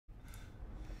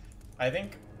I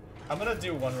think I'm gonna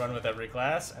do one run with every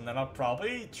class, and then I'll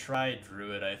probably try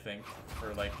Druid, I think,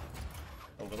 for like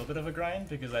a little bit of a grind,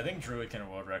 because I think Druid can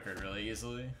world record really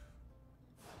easily.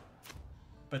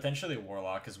 Potentially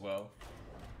Warlock as well.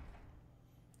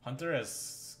 Hunter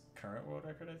has current world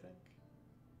record, I think.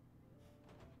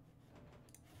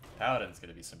 Paladin's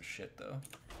gonna be some shit though.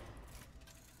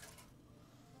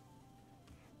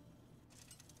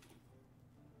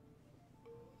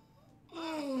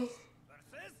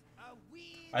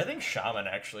 I think Shaman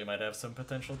actually might have some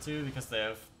potential too, because they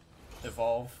have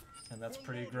Evolve, and that's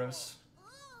pretty gross.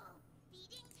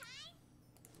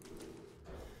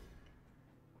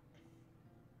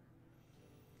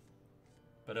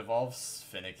 But Evolve's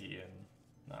finicky and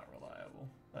not reliable.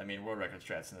 I mean, world record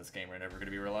strats in this game are never going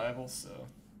to be reliable, so...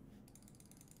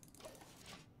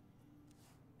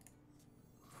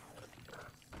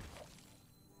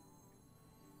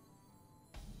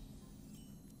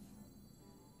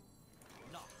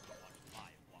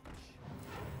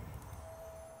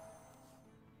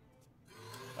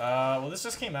 well, this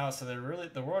just came out, so they're really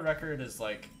the world record is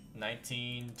like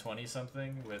 1920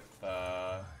 something with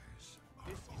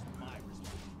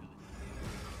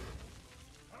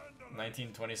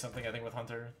 1920 something, I think, with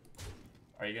Hunter.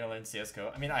 Are you gonna learn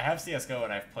CS:GO? I mean, I have CS:GO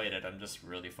and I've played it. I'm just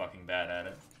really fucking bad at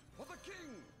it.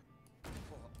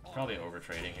 Probably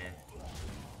overtrading here.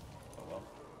 Oh well.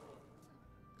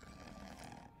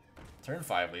 Turn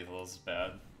 5 lethal is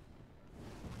bad.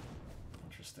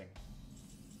 Interesting.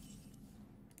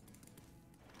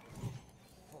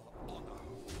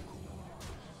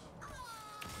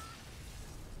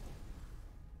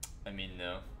 I mean,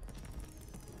 no.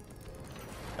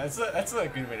 That's a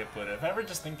good way to put it. If I ever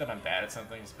just think that I'm bad at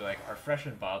something, just be like, are Fresh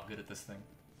and Bob good at this thing?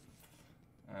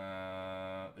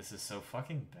 This is so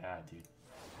fucking bad, dude.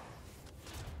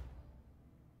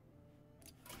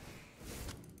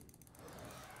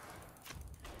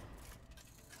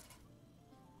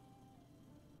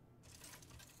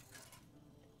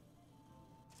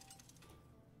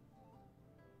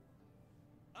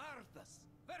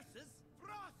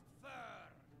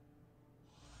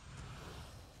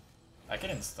 I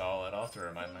can install it. I'll have to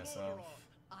remind myself.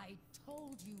 I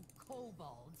told you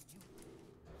kobolds to...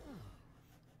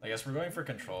 I guess we're going for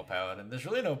control Paladin. There's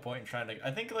really no point in trying to...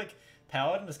 I think, like,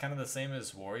 Paladin is kind of the same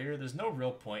as Warrior. There's no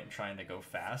real point in trying to go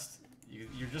fast.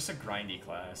 You're just a grindy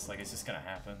class. Like, it's just gonna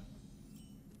happen.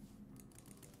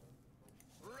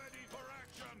 Ready for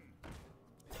action.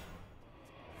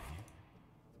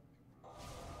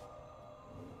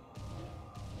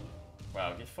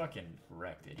 Wow, get fucking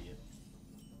wrecked, idiot.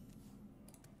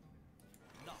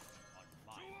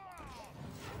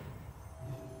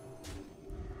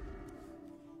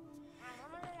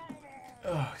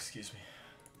 Oh, excuse me.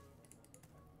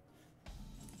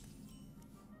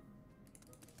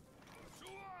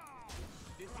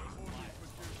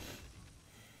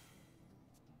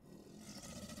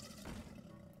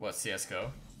 What,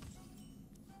 CS:GO?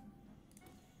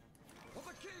 For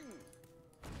the king.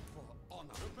 For honor.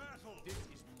 The battle. This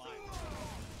is my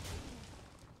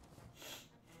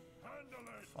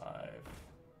 5.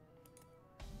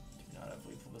 Do not have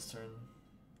lethal this turn.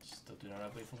 Still do not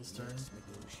have lethal this turn.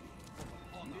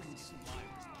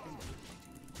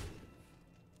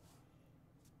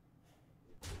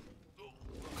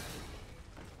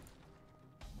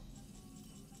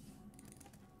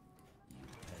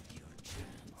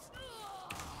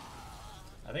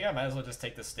 I think I might as well just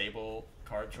take the stable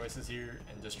card choices here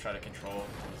and just try to control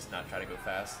and just not try to go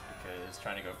fast, because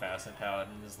trying to go fast in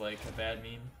Paladin is like a bad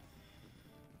meme.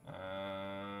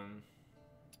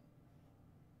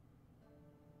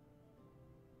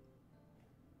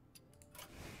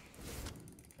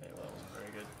 Okay, well, that wasn't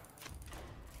very good.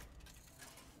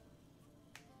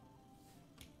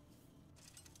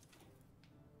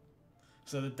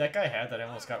 So the deck I had that I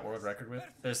almost got world record with,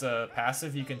 there's a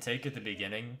passive you can take at the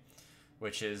beginning,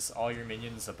 which is all your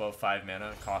minions above 5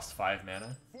 mana cost 5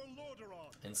 mana.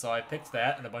 And so I picked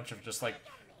that and a bunch of just like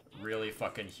really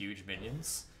fucking huge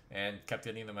minions and kept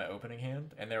getting them in my opening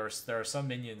hand. And there are some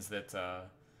minions that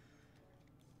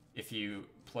if you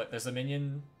play, there's a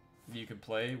minion you can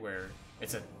play where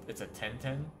it's a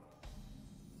 10/10,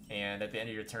 and at the end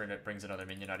of your turn it brings another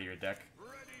minion out of your deck.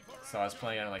 So I was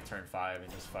playing on like turn 5 and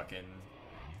just fucking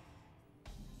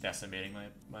decimating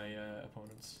my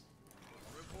opponents.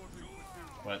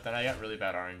 But then I got really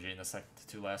bad RNG in the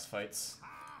 2 last fights.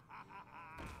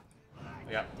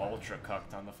 I got ultra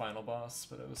cucked on the final boss,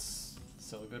 but it was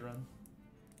still a good run.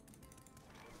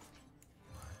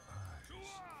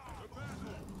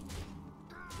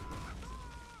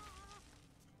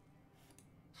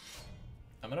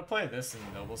 I'm gonna play this in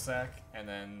Noble Sack, and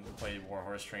then play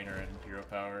Warhorse Trainer and Hero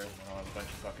Power, and then I'll have a bunch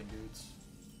of fucking dudes.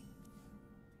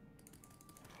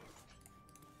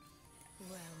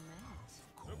 Well met.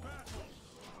 The battle.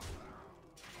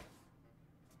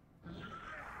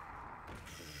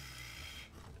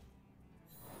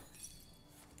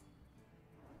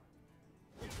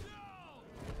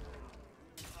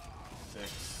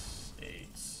 Six, 8.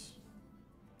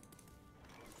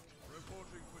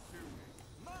 Reporting for duty.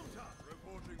 Mount up.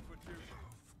 Reporting for duty.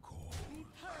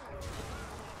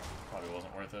 Probably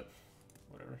wasn't worth it.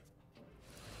 Whatever.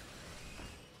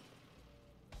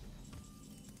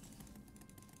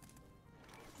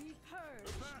 Be purged.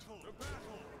 The battle. The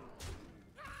battle.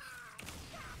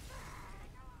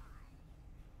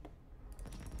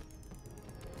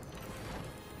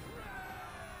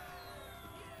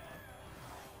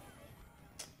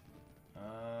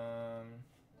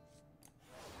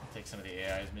 Take some of the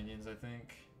AI's minions, I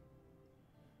think.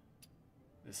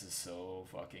 This is so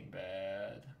fucking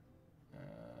bad.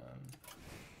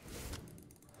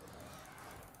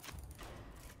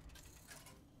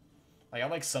 I got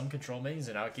like some control minions,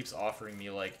 and now it keeps offering me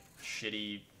like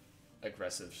shitty,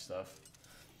 aggressive stuff.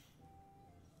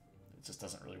 It just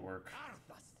doesn't really work.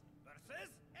 Arthas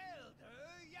versus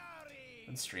Elder Yari.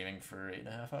 Been streaming for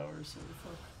 8.5 hours. So the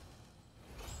fuck.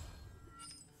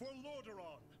 For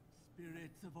Lordaeron.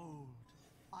 Spirits of old,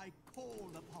 I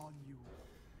call upon you.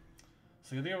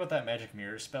 So the thing about that magic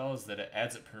mirror spell is that it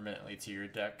adds it permanently to your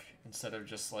deck instead of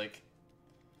just like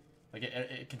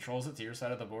it controls it to your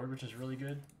side of the board, which is really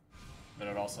good. But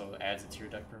it also adds it to your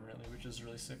deck permanently, which is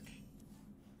really sick.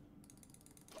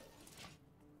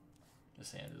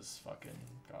 This hand is fucking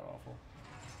god awful.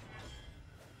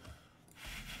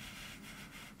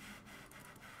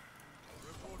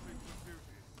 Reporting for duty.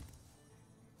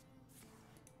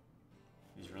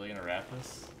 He's really gonna wrap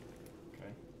this?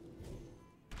 Okay.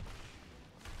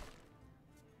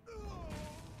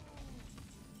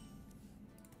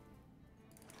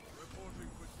 Reporting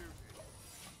for duty.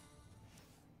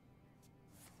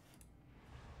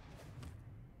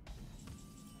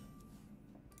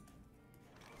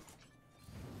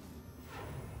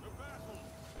 The battle.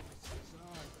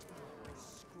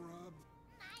 Scrub.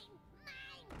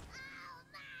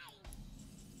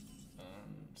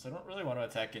 So I don't really want to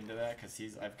attack into that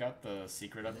because I've got the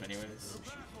secret up anyways.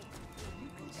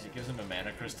 And it gives him a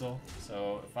mana crystal.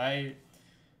 So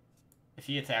if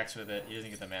he attacks with it, he doesn't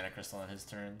get the mana crystal on his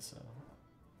turn, so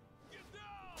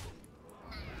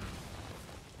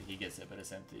he gets it, but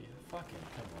it's empty. Fucking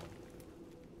come on.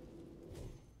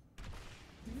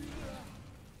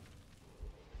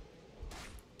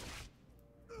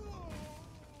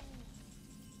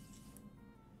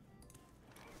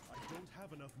 I don't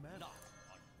have enough mana.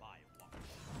 On my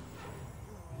watch.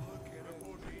 You're looking at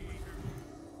me.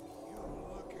 You're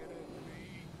looking at me.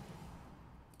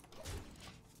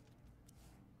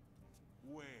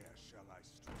 Where shall I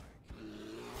strike?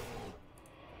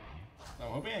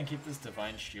 I'm hoping I can keep this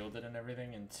divine shielded and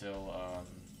everything until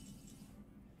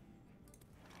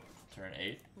turn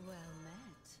 8. Well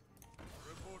met.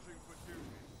 Reporting for duty.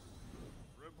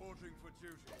 Reporting for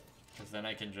duty. Because then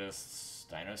I can just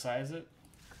dino-size it.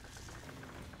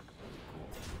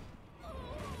 Cool.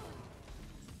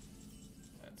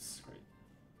 That's great.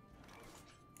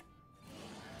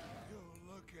 You're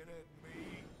looking at me.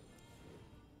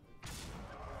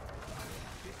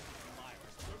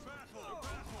 The battle!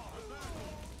 The battle! The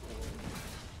battle!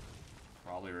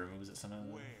 Probably removes it somehow.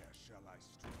 Where shall I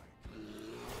strike?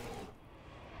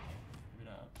 Maybe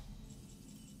not.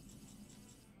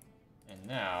 And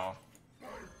now You're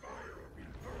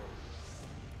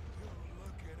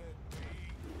looking at me.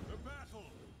 The battle!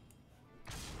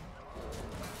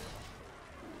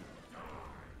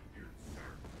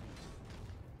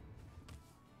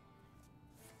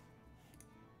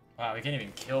 wow, we can't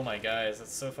even kill my guys.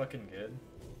 That's so fucking good.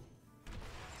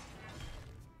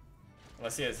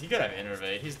 Unless he could have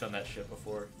Innervate. He's done that shit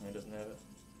before. And he doesn't have it.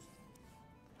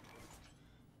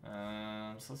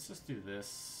 So let's just do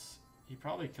this. He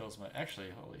probably kills my. Actually,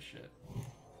 holy shit.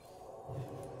 Who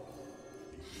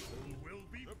will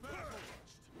be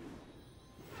purged?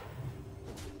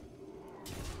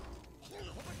 For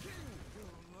the king!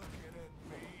 You're looking at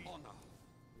me. Honor.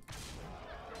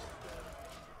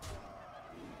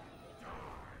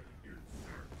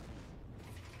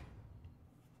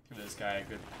 Give this guy a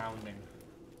good pounding.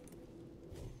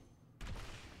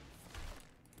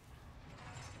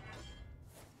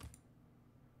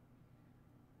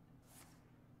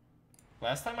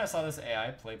 Last time I saw this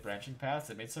AI play branching paths,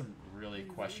 it made some really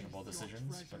questionable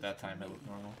decisions, but that time it looked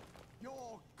normal.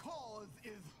 Your cause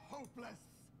is hopeless.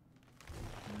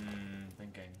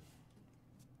 Thinking.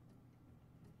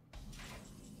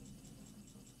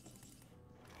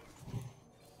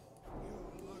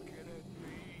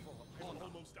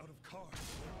 course.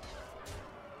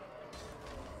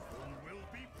 Evil will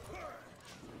be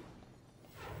purged.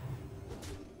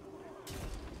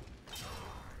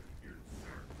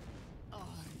 I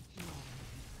join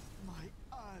my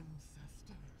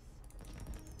ancestors.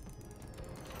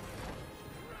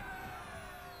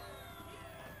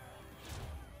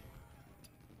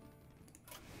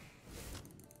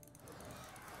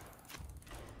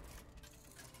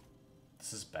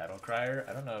 This is Battle Crier.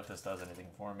 I don't know if this does anything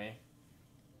for me.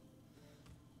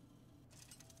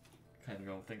 Kind of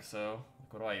don't think so.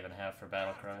 What do I even have for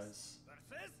Battle Cries?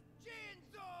 Versus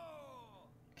Jinzo!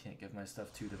 Can't give my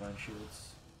stuff 2 Divine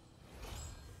Shields.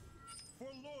 For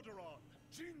Lordaeron,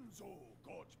 Jinzo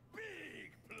got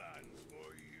big plans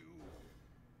for you.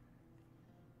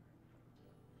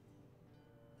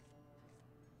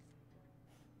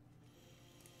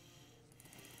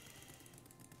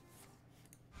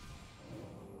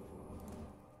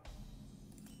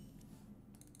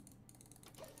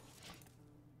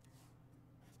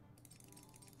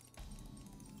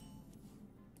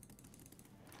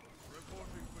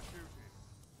 Reporting for duty.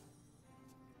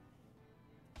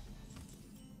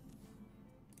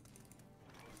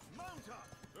 Mount up!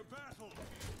 The battle!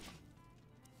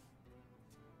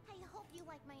 I hope you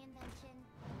like my invention.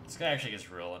 This guy actually gets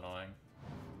real annoying.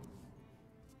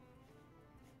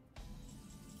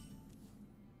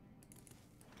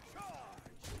 Charge!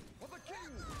 For the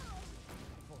king!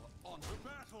 For honor! The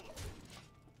battle!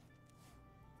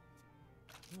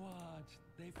 What?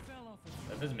 They fell off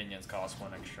a If his minions cost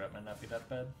 1 extra, it might not be that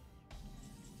bad.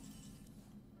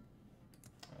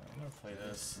 I'm gonna play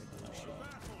this. And then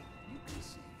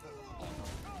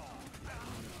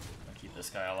I'll keep this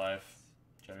guy alive.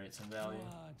 Generate some value.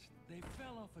 What? They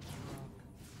fell off a truck.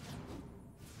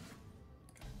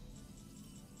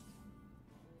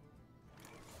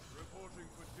 Reporting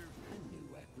for duty. A new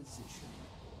acquisition.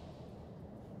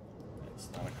 It's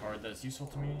not a card that's useful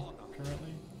to me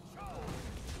currently.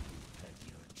 Had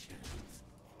your chance.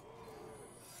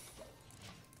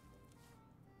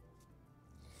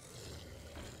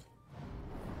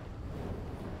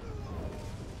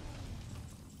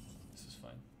 This is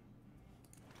fine.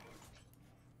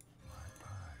 My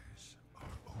eyes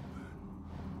are open.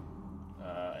 I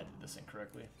did this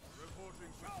incorrectly.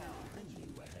 Reporting for duty. A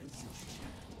new acquisition.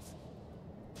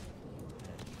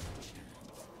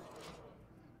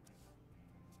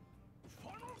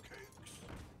 Funnel cakes!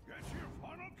 Get your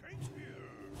funnel cakes here!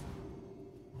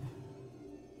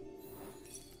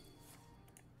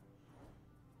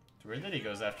 It's weird that he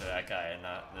goes after that guy and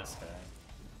not this guy.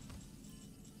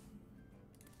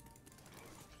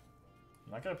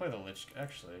 I'm not gonna play the Lich.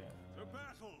 Actually, The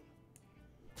battle!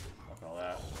 I'll call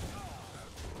that.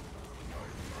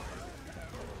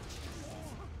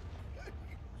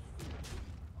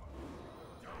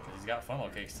 'Cause he's got funnel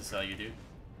cakes to sell you, dude.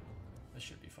 This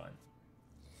should be fine.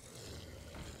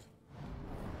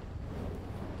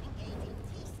 Engaging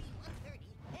TC-130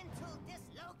 into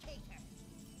dislocator.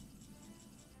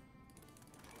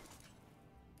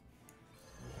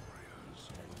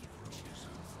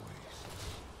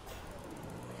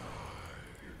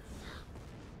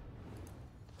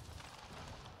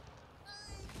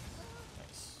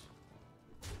 Nice.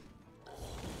 Oh,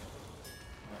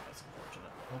 that's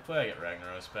unfortunate. Hopefully I get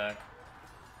Ragnaros back.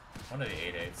 One of the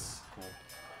 8/8s. Cool.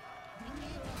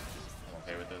 I'm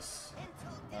okay with this.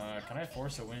 Can I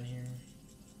force a win here?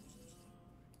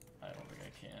 I don't think I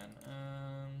can.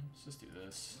 Let's just do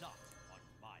this. Not on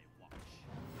my watch.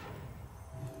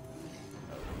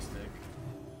 Oh, stick.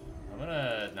 I'm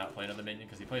gonna not play another minion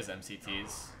because he plays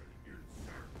MCTs.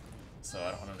 So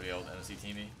I don't want him to be able to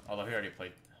MCT me. Although he already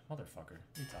played. Motherfucker.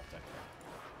 You top deck.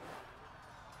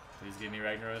 Please give me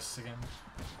Ragnaros again.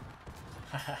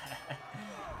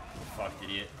 Fucked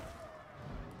idiot.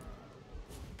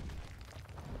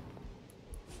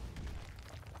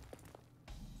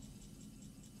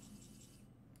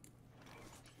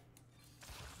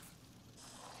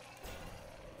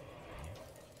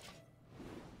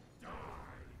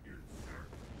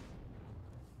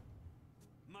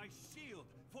 My shield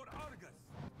for Argus!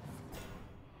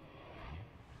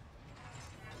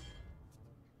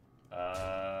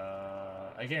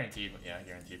 I guaranteed. Yeah, I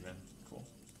guaranteed win. Cool.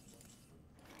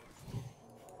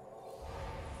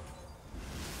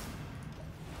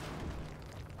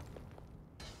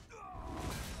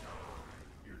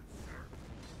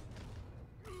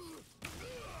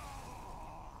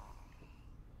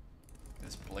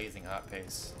 This blazing hot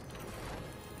pace.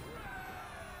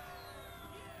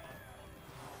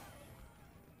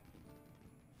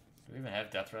 Do we even have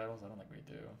death rattles? I don't think we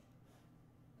do.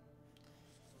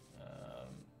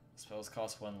 Spells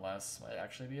cost 1 less. Might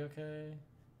actually be okay.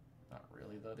 Not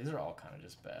really though. These are all kind of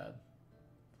just bad.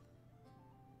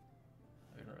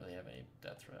 We don't really have any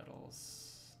death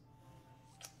rattles.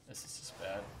 This is just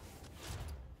bad.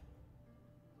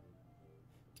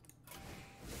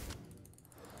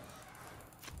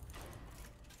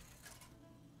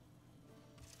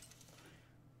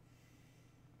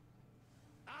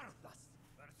 Arthas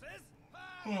versus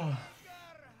Oh.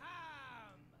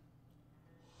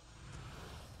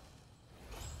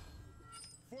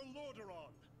 for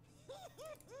Lordaeron. Give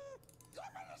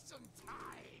me some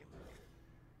time.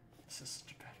 This is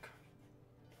such a bad card.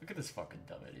 Look at this fucking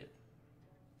dumb idiot.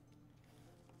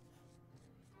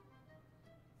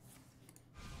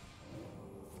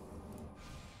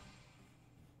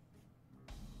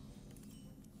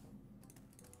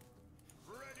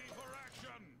 Ready for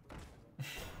action.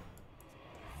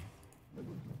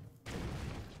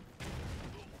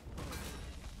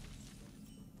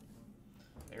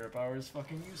 Air power is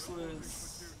fucking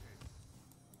useless.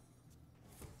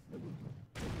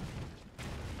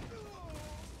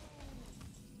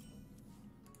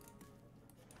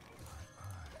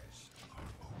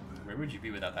 Where would you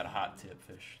be without that hot tip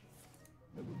fish?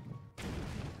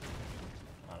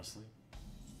 Honestly.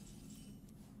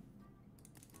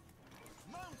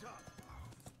 Mount up.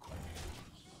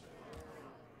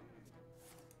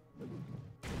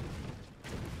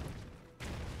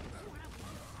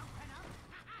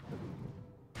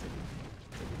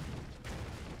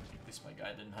 At least my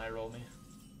guy didn't high roll me.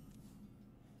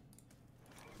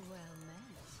 Well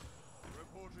met.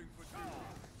 Reporting for duty.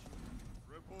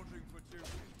 Reporting for duty.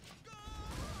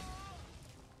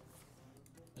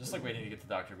 Just like waiting to get to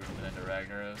Dr. Boom and then to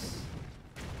Ragnaros.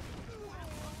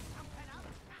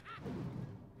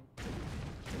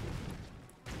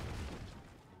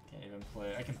 Can't even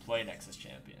play. I can play Nexus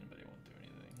Champion, but it won't do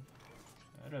anything.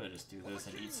 I'd rather just do this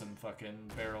and eat some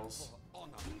fucking barrels.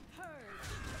 Honor. Be purged.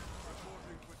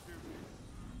 Reporting for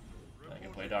duty. I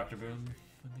can play Dr. Boom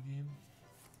in the game.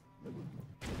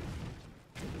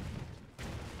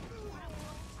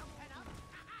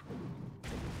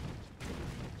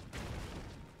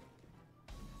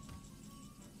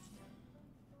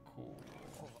 Cool.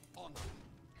 For honor.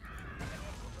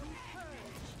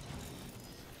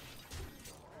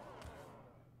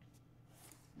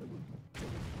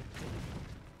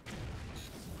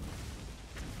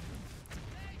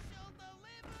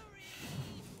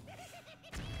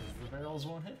 The barrels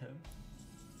won't hit him.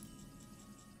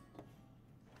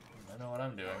 I know what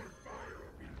I'm doing.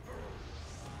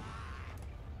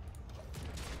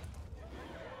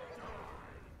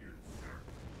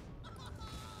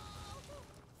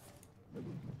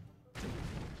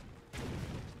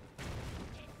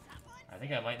 I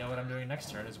think I might know what I'm doing next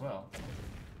turn as well.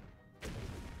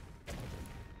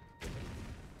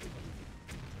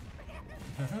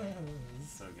 This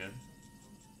is so good.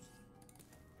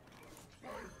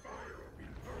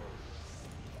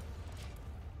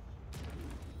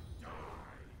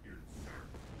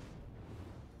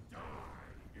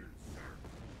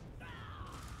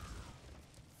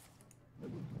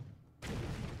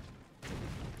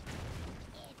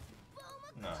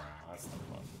 No, that's not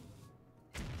fun.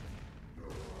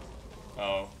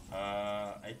 Oh,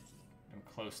 I am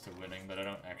close to winning, but I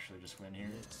don't actually just win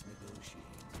here. Let's negotiate.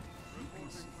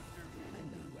 Peace. I'm in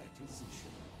the right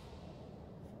position.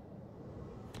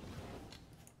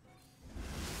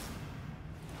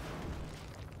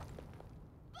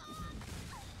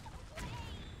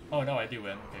 Oh no, I do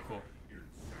win. Okay, cool.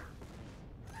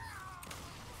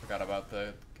 Forgot about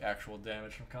the actual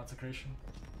damage from Consecration.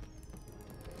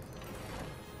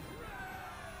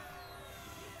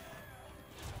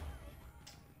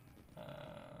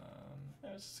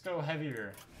 Yeah, let's go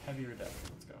heavier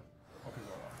depth. Let's go. What could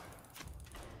go wrong?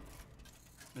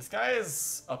 This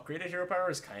guy's upgraded hero power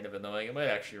is kind of annoying. It might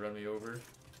actually run me over,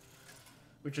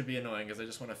 which would be annoying because I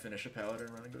just want to finish a Paladin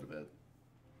and run and go to bed.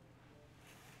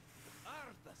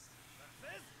 Arthas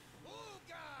versus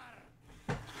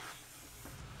Ugar.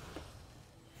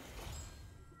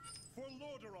 For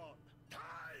Lordaeron.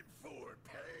 Time for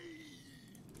pain.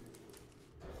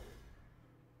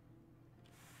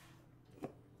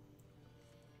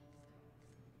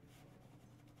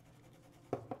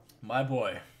 My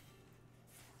boy.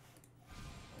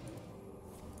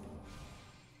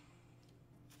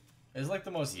 It's like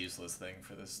the most useless thing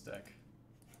for this deck.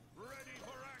 Ready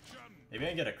for action. Maybe I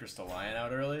can get a Crystal Lion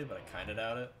out early, but I kinda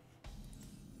doubt it.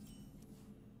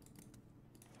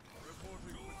 Reporting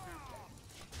for duty.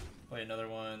 Play another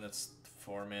one that's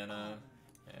 4 mana.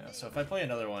 Yeah, so if I play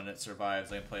another one, it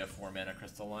survives. I can play a 4 mana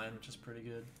Crystal Lion, which is pretty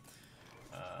good.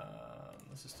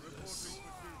 Let's just do this. Reporting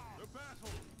for duty. The battle.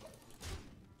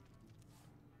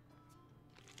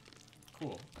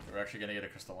 Cool. We're actually gonna get a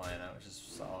Crystal Lion out, which is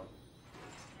solid.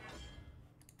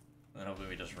 And then hopefully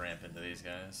we just ramp into these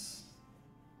guys.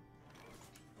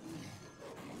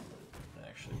 I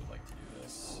actually would like to do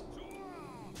this.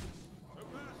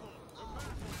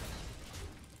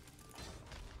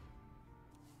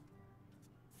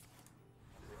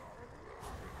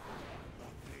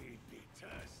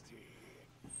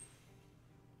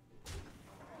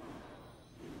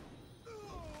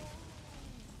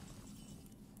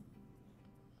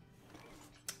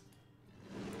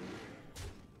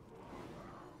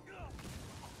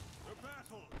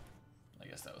 I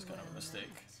guess that was kind of a mistake.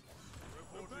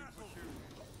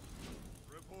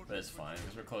 But it's fine,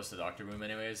 because we're close to Dr. Boom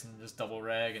anyways, and just double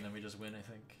rag, and then we just win, I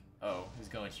think. Oh, he's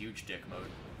going huge dick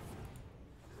mode.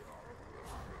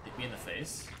 Hit me in the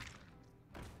face?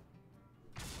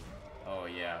 Oh,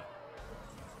 yeah.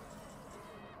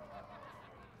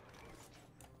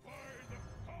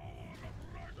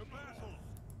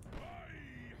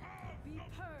 Be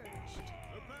purged.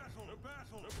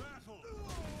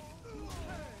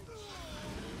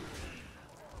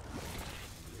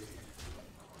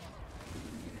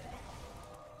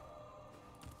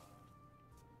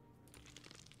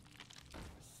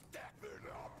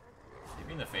 Hit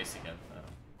me in the face again. Oh.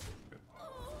 Good.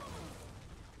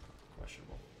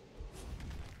 Questionable.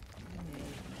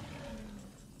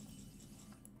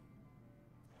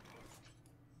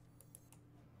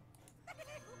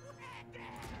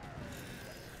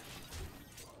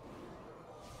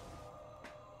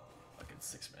 Fucking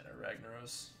 6 mana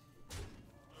Ragnaros.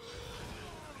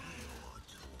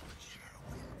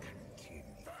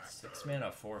 Six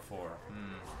mana 4/4.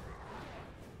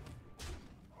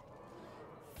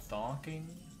 Thonking?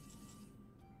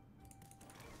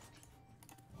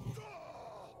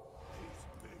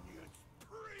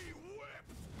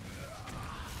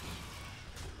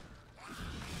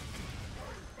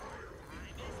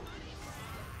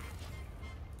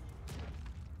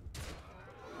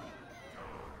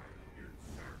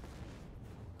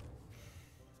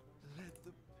 Let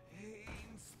the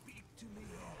pain speak to me.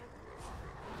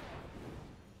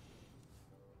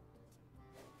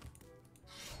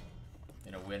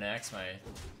 In a win axe, my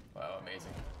wow,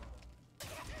 amazing.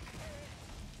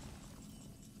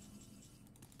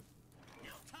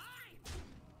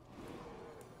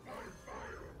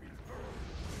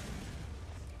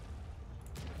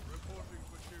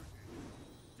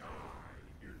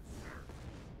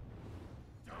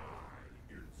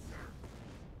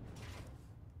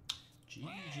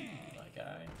 GG, my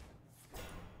guy.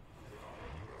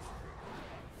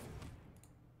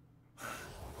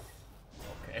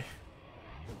 Okay.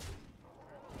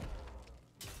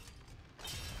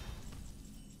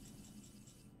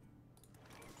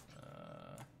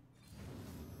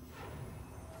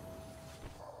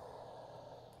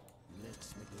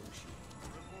 Let's negotiate.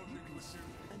 You can see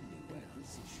a new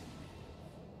acquisition.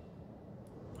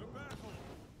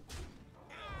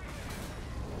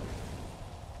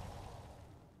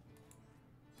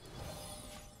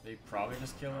 They probably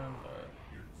just kill him, but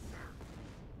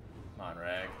come on,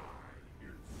 Rag.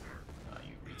 Ah,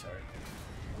 you retard.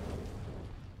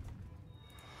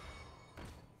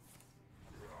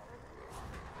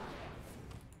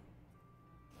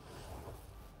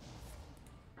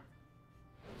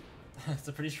 It's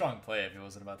a pretty strong play if he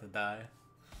wasn't about to die.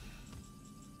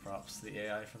 Props to the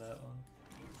AI for that one.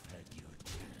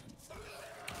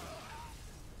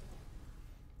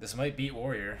 This might beat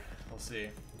Warrior. We'll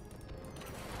see.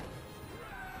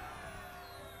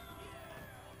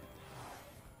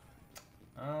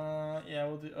 Yeah,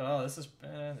 we'll do. Oh, this is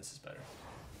better.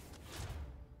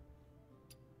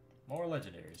 More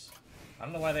legendaries. I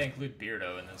don't know why they include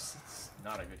Beardo in this. It's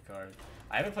not a good card.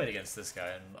 I haven't played against this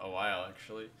guy in a while,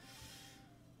 actually.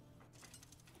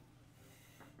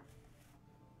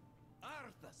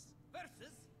 Arthas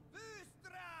versus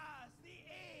Vustras the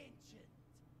Ancient.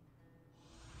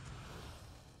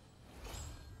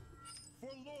 For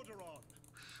Lordaeron.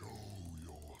 Show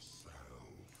yourself,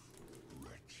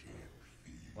 wretched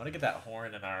fiend. I want to get that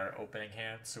horn in our opening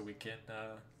hand so we can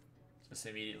just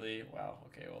immediately. Wow.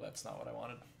 Okay. Well, that's not what I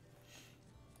wanted.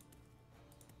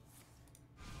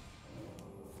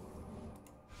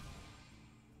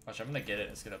 Watch, I'm gonna get it.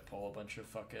 It's gonna pull a bunch of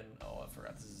fucking. Oh, I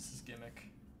forgot this is his gimmick.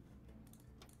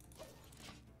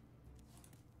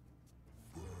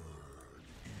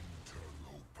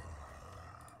 Interloper.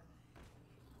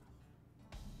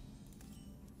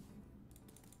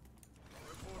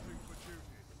 Reporting for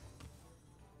duty.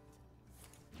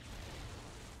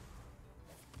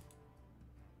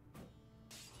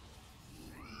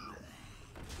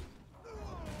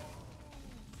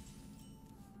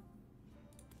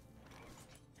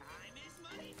 Time is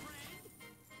money, friend.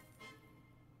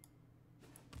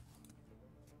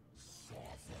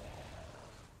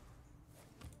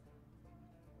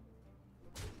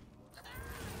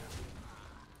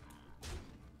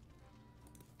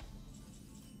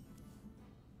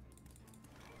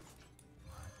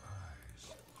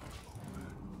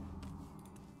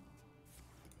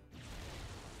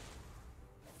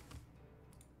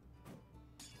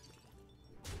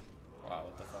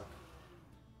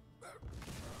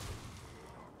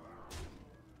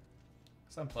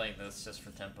 So I'm playing this just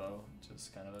for tempo, which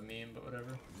is kind of a meme, but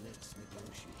whatever. Let's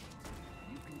negotiate.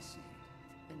 You concede,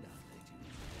 and I'll let you.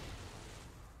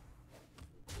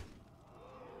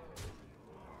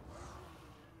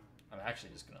 I'm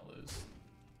actually just gonna lose.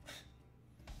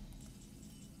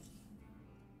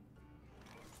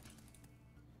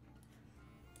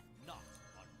 Not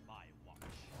on my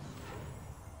watch.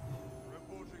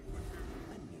 Reporting for duty.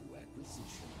 A new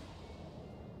acquisition.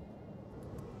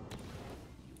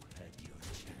 You had your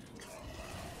chance.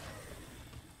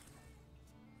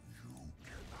 You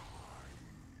can hide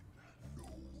no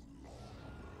longer.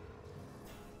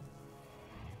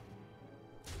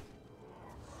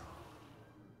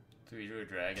 So we drew a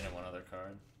dragon and one other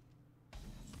card.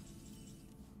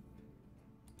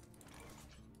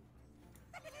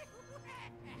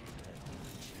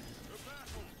 To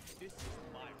battle. This is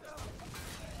my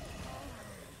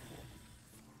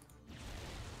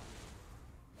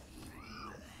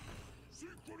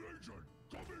Secret agent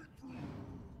coming through.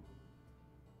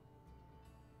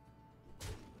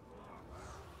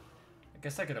 I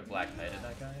guess I could have Black Knighted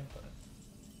that guy, but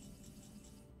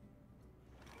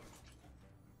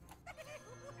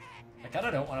I kind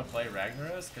of don't want to play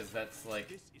Ragnaros because that's like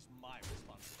This is my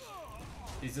responsibility.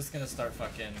 he's just gonna start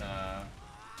fucking Ready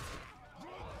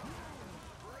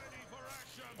for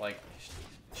action. like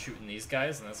shooting these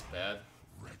guys, and that's bad.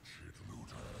 Wretched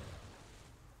looter.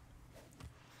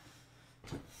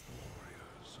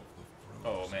 Warriors of the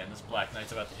Oh man, this Black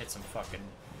Knight's about to hit some fucking.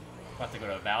 About to go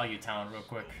to Value Town real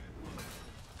quick.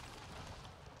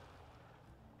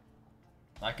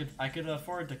 I could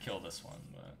afford to kill this one,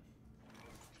 but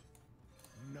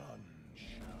None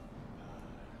shall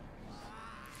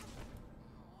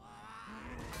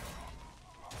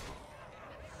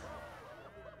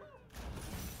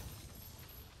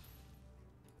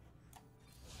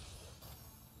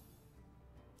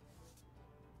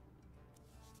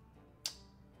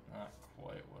not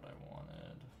quite what I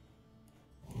wanted.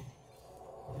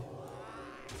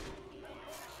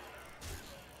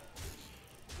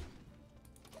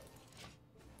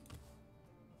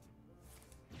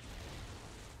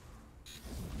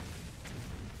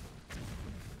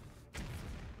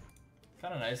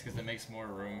 Kind of nice because it makes more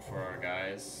room for our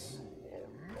guys.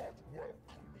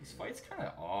 This fight's kind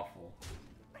of awful,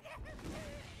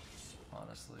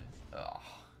 honestly. Ugh.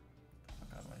 Fuck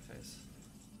out of my face.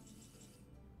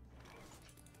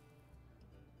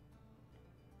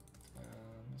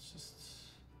 Let's just.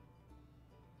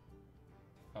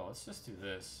 Oh, let's just do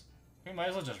this. We might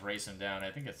as well just race him down. I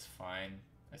think it's fine.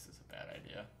 This is a bad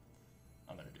idea.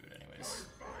 I'm gonna do it anyways.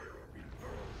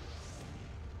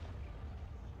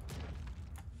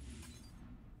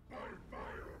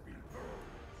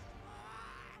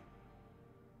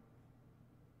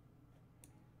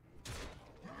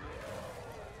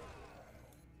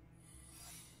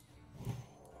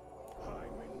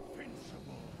 I'm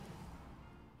invincible.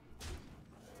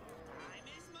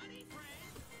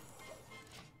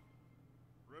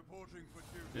 Reporting for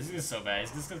duty. This is so bad.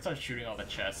 He's just gonna start shooting all the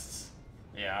chests.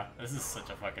 Yeah, this is such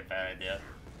a fucking bad idea.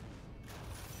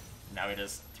 Now he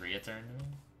does 3 a turn to me?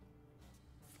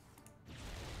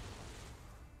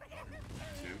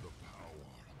 2. the power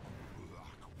of black.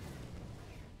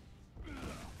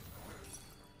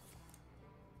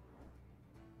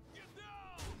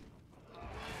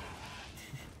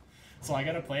 So I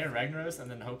gotta play a Ragnaros and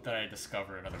then hope that I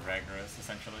discover another Ragnaros,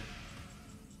 essentially.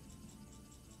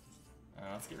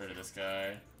 Let's get rid of this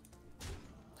guy.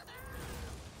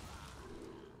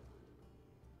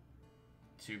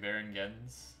 Two Baron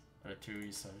Gens. Or 2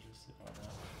 Usages. Why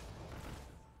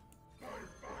not?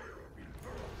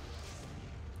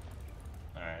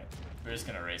 Alright. We're just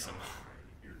gonna race him.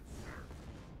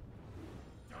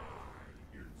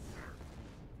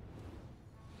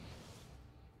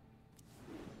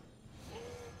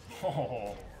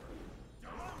 Oh.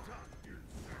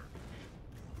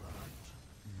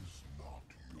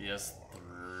 He has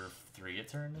 3 a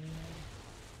turn to me now?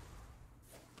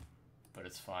 But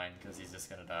it's fine, because he's just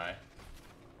gonna die.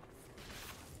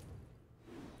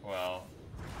 Well,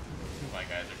 2 of my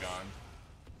guys are gone.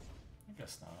 I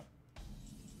guess not.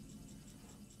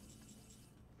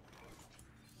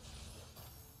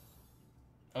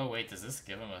 Oh wait, does this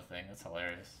give him a thing? That's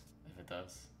hilarious, if it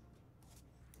does.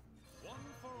 One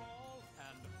for all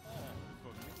and all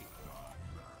for me.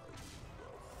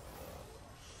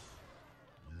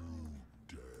 You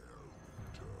dare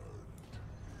return to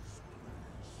this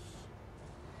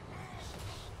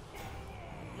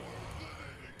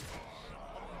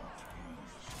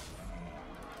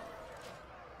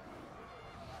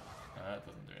That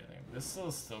doesn't do anything. This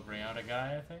will still bring out a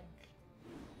guy, I think.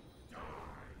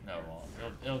 No, it won't.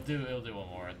 It'll do one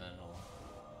more, and then it'll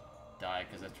die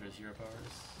because that's his hero powers.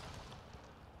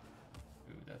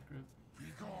 Ooh, death group. Be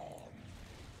gone.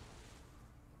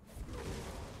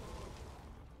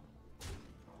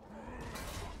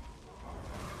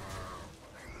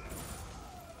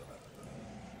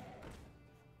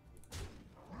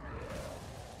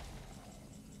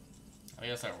 I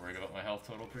guess I'm worried about my health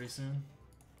total pretty soon.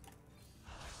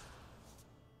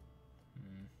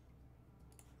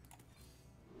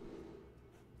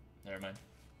 Never mind.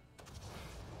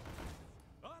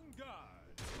 On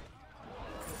guard.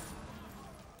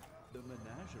 The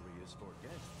menagerie is for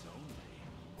guests only.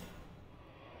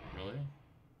 Really?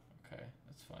 Okay,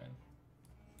 that's fine.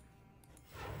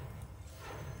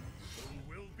 Evil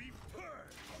will be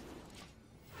purged.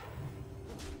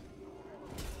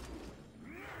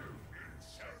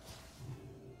 Insert.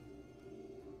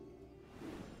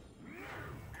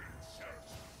 Insert.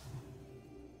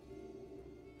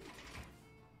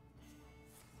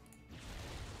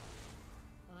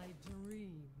 I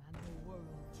dream and the world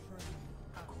trembles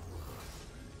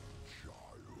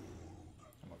out.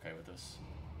 I'm okay with this.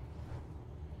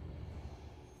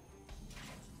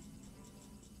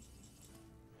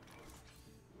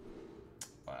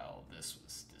 Wow, this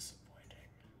was disappointing.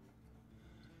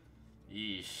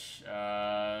 Yeesh.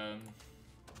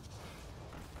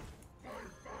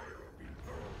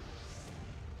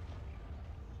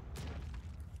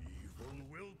 Evil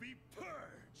will be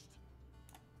purged.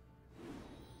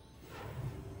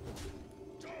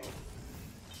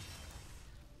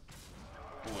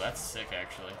 Ooh, that's sick,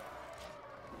 actually.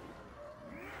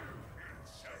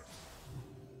 Insert.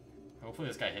 Hopefully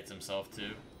this guy hits himself,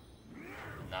 too.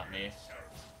 And not me.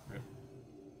 Rip.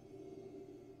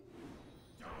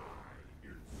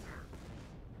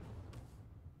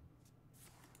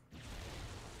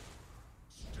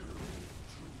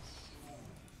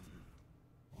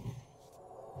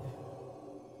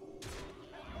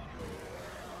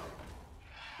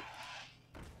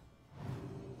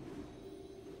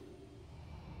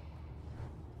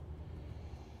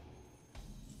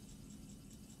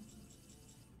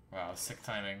 Wow, sick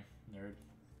timing, nerd.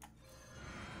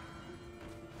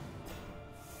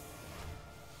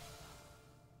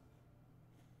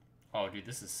 Oh, dude,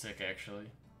 this is sick,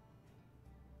 actually.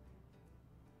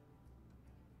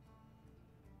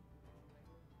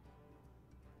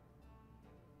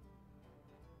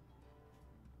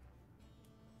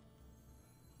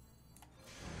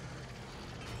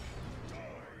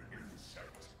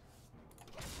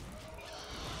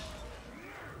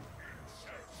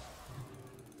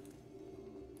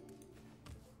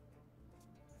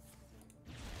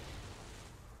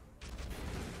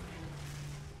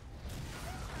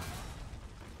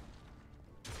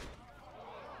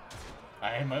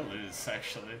 I might lose,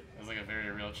 actually. There's like a very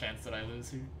real chance that I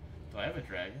lose here. Do I have a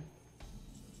dragon?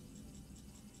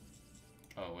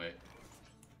 Oh, wait.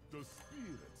 The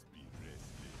spirits be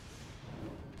rested.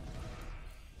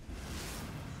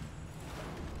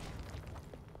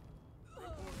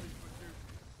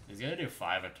 He's gonna do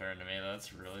 5 a turn to me,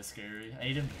 that's really scary. I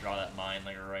need him to draw that mine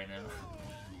like right now.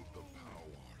 Wield the power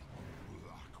of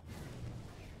Black.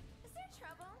 Is there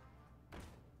trouble?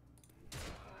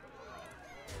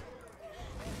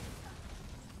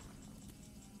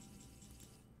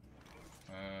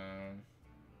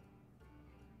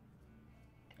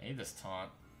 I need this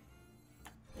taunt.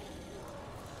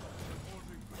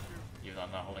 Even though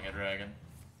I'm not holding a dragon.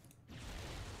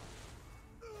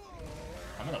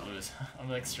 I'm gonna lose. I'm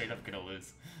like straight up gonna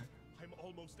lose. I'm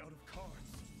almost out of cards.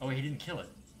 Oh wait, he didn't kill it.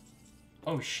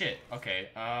 Oh shit, okay,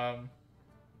 oh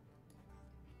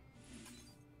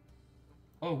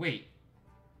wait.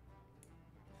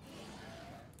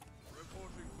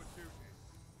 Reporting for duty.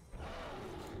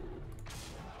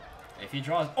 If he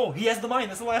draws, oh, he has the mine.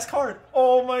 That's the last card.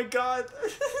 Oh my god.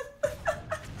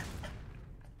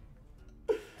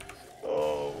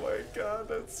 Oh my god,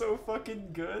 that's so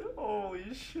fucking good.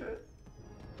 Holy shit.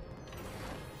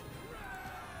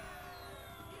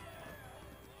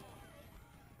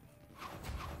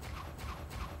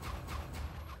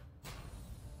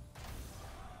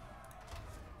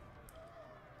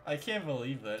 I can't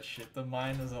believe that shit. The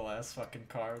mine was the last fucking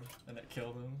card and it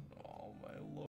killed him.